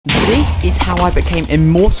This is how I became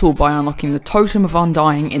immortal by unlocking the totem of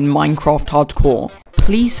undying in Minecraft Hardcore.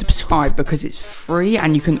 Please subscribe because it's free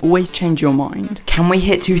and you can always change your mind. Can we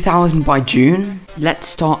hit 2,000 by June? Let's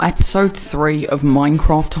start episode 3 of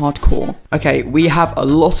Minecraft Hardcore. Okay, we have a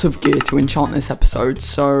lot of gear to enchant this episode,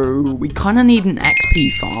 so we kind of need an XP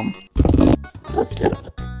farm.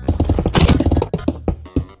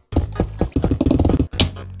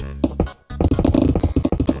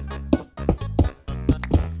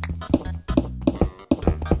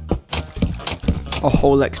 A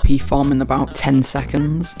whole XP farm in about 10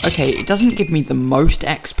 seconds. Okay, it doesn't give me the most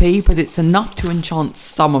XP, but it's enough to enchant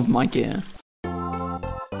some of my gear.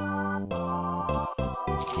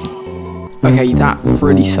 Okay, that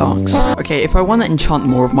really sucks. Okay, if I want to enchant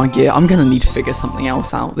more of my gear, I'm gonna need to figure something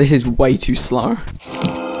else out. This is way too slow.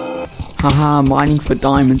 Haha, mining for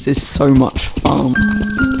diamonds is so much fun.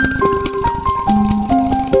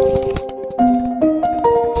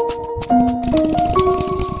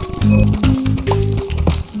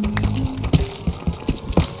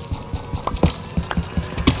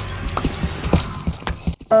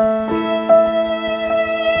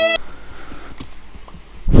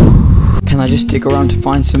 Can I just dig around to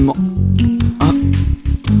find some more? There's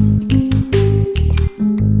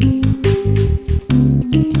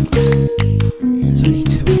only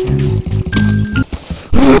 2 again.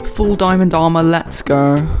 Full diamond armor, let's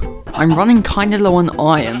go. I'm running kinda low on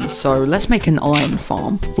iron, so let's make an iron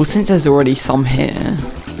farm. Well, since there's already some here.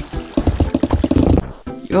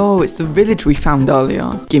 Yo, it's the village we found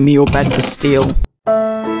earlier. Give me your bed to steal.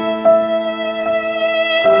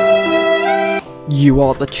 You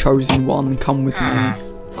are the chosen one, come with me.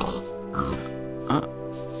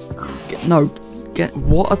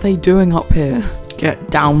 What are they doing up here? Get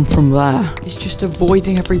down from there. It's just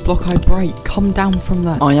avoiding every block I break. Come down from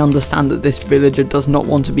there. I understand that this villager does not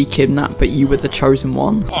want to be kidnapped, but you were the chosen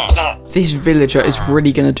one. This villager is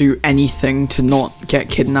really gonna do anything to not get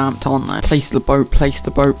kidnapped, aren't they? Place the boat, place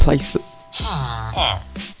the boat, place the...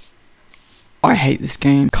 I hate this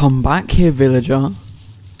game. Come back here, villager.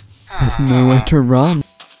 There's nowhere to run.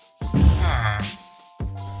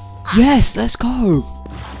 Yes, let's go.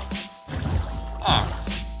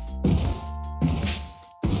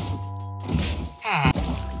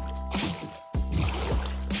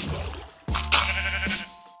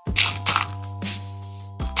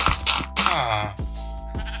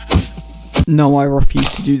 No, I refuse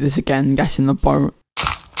to do this again. Get in the boat.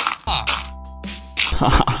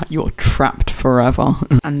 Haha, you're trapped forever.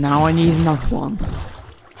 And now I need another one.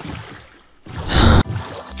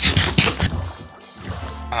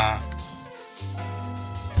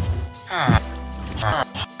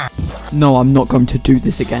 No, I'm not going to do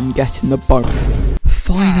this again. Get in the boat.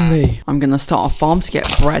 Finally! I'm gonna start a farm to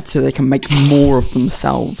get bread so they can make more of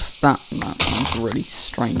themselves. That sounds really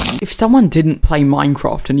strange. If someone didn't play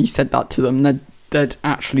Minecraft and you said that to them, they'd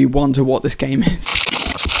actually wonder what this game is.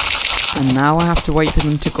 And now I have to wait for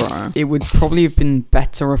them to grow. It would probably have been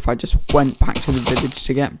better if I just went back to the village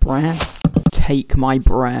to get bread. Take my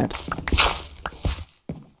bread.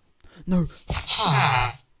 No.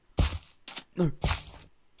 No.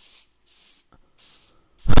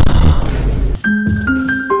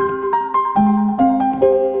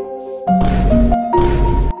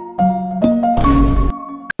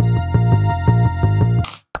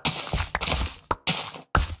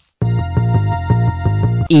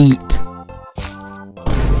 Eat.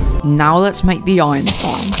 Now let's make the iron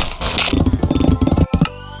farm.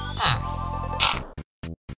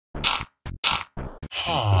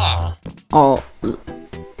 Oh,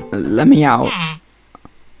 let me out.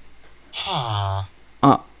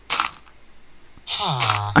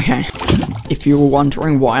 Okay. If you were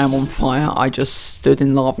wondering why I'm on fire, I just stood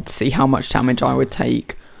in lava to see how much damage I would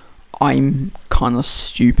take. I'm kinda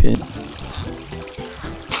stupid.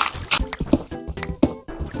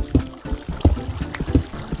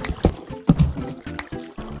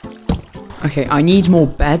 Okay, I need more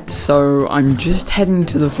beds, so I'm just heading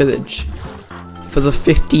to the village for the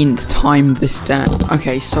 15th time this day.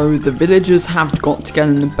 Okay, so the villagers have got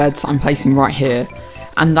together in the beds I'm placing right here,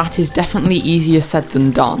 and that is definitely easier said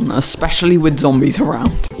than done, especially with zombies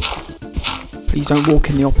around. Please don't walk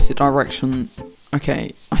in the opposite direction.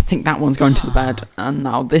 Okay, I think that one's going to the bed, and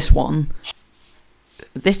now this one.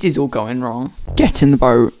 This is all going wrong. Get in the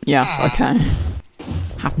boat. Yes, okay.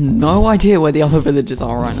 Have no idea where the other villagers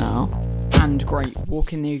are right now. And great,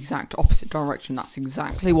 walk in the exact opposite direction. That's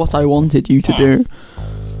exactly what I wanted you to do.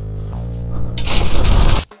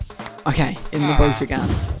 Okay, in the boat again.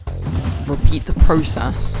 Repeat the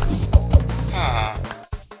process.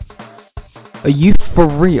 Are you for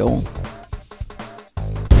real?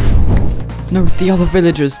 No, the other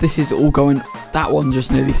villagers, this is all going... That one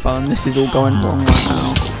just nearly fell, and this is all going wrong right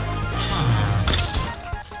now.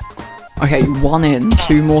 Okay, 1 in,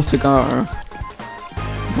 2 more to go.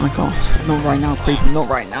 Oh my god. Not right now, creeping, not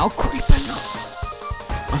right now, creeping.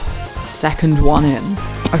 Second 1 in.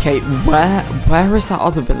 Okay, where is that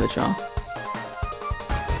other villager?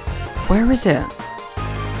 Where is it?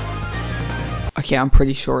 Okay, I'm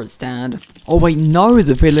pretty sure it's dead. Oh wait, no,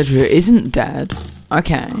 the villager isn't dead.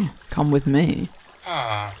 Okay, come with me.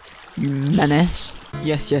 You menace.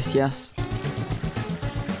 Yes, yes, yes.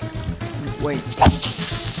 Wait.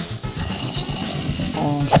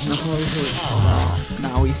 Oh no.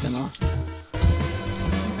 Now he's gonna...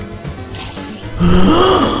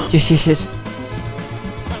 Yes, yes, yes.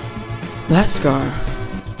 Let's go.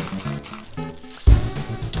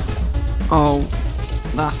 Oh,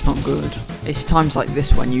 that's not good. It's times like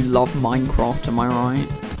this when you love Minecraft, am I right?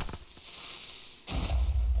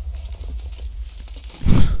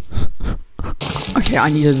 Okay, I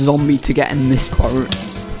need a zombie to get in this boat.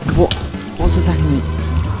 What's the second?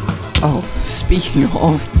 Oh, speaking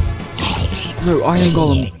of... No, Iron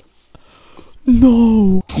Golem.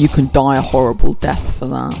 No! You can die a horrible death for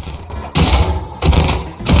that.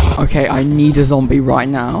 Okay, I need a zombie right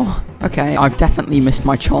now. Okay, I've definitely missed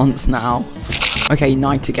my chance now. Okay,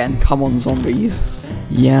 night again. Come on, zombies.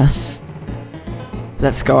 Yes.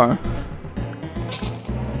 Let's go.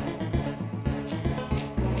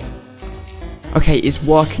 Okay, it's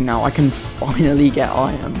working now. I can finally get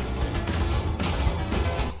iron.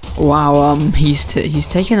 Wow, he's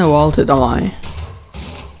taking a while to die.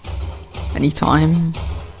 Anytime?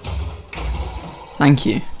 Thank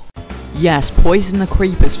you. Yes, poison the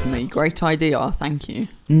creepers for me. Great idea, thank you.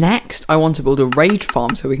 Next, I want to build a rage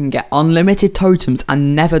farm so we can get unlimited totems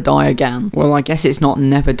and never die again. Well, I guess it's not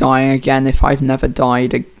never dying again if I've never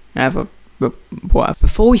died ever. But whatever.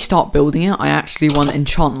 Before we start building it, I actually want to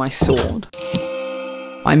enchant my sword.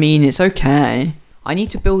 I mean, it's okay. I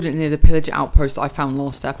need to build it near the pillager outpost I found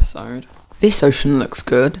last episode. This ocean looks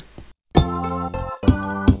good.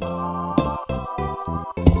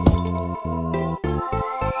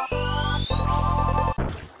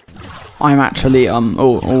 I'm actually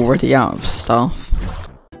already out of stuff.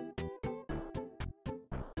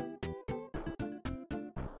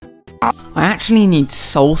 I actually need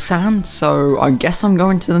soul sand, so I guess I'm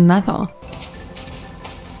going to the nether.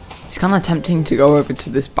 It's kind of tempting to go over to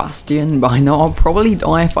this bastion, but I know I'll probably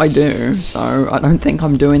die if I do, so I don't think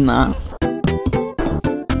I'm doing that.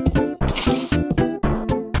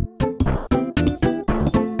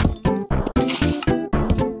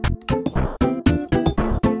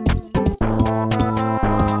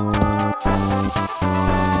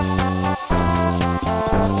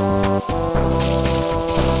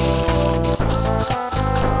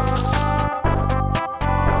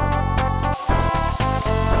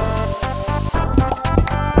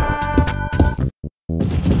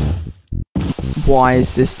 Why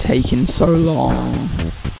is this taking so long?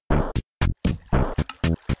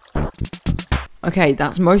 Okay,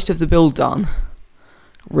 that's most of the build done.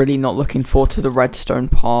 Really not looking forward to the redstone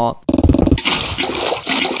part.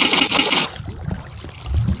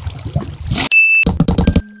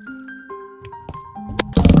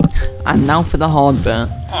 And now for the hard bit.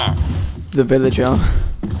 The villager.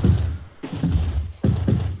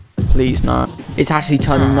 Please no. It's actually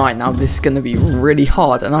turning night now. This is going to be really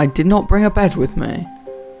hard, and I did not bring a bed with me.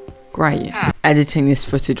 Great. Editing this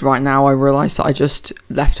footage right now, I realised that I just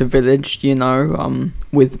left a village, you know,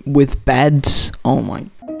 with beds. Oh my.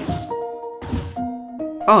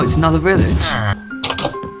 Oh, it's another village.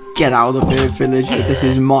 Get out of here, villager. This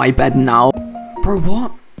is my bed now. Bro,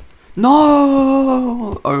 what?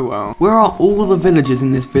 No! Oh well. Where are all the villagers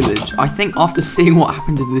in this village? I think after seeing what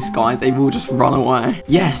happened to this guy, they will just run away.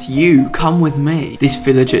 Yes, you, come with me. This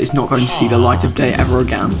villager is not going to see the light of day ever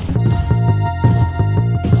again.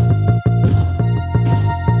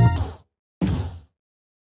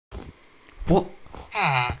 What?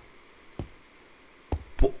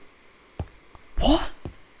 What?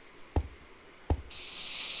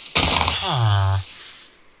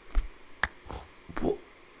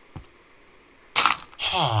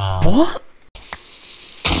 What?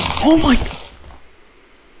 Oh my...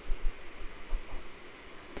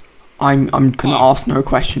 I'm gonna ask no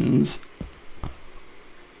questions.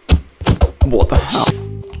 What the hell?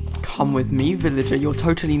 Come with me, villager. You're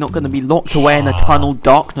totally not gonna be locked away in eternal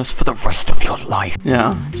darkness for the rest of your life.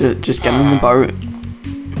 Yeah, just get in the boat.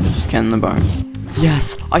 Just get in the boat.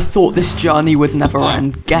 Yes, I thought this journey would never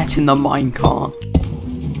end. Get in the minecart.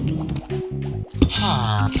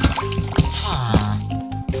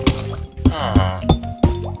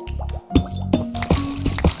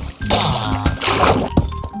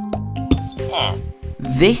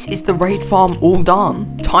 This is the raid farm all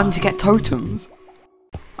done. Time to get totems.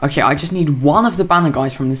 Okay, I just need one of the banner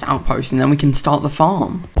guys from this outpost and then we can start the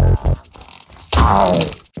farm.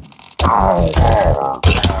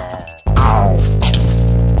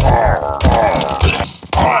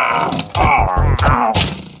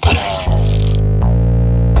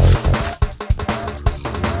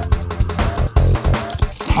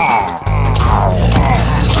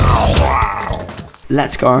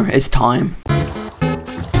 Let's go, it's time.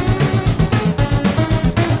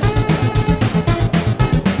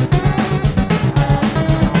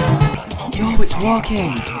 Yo, it's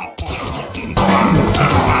working!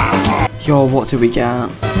 Yo, what do we get?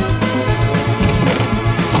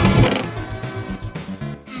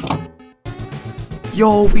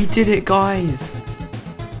 Yo, we did it, guys!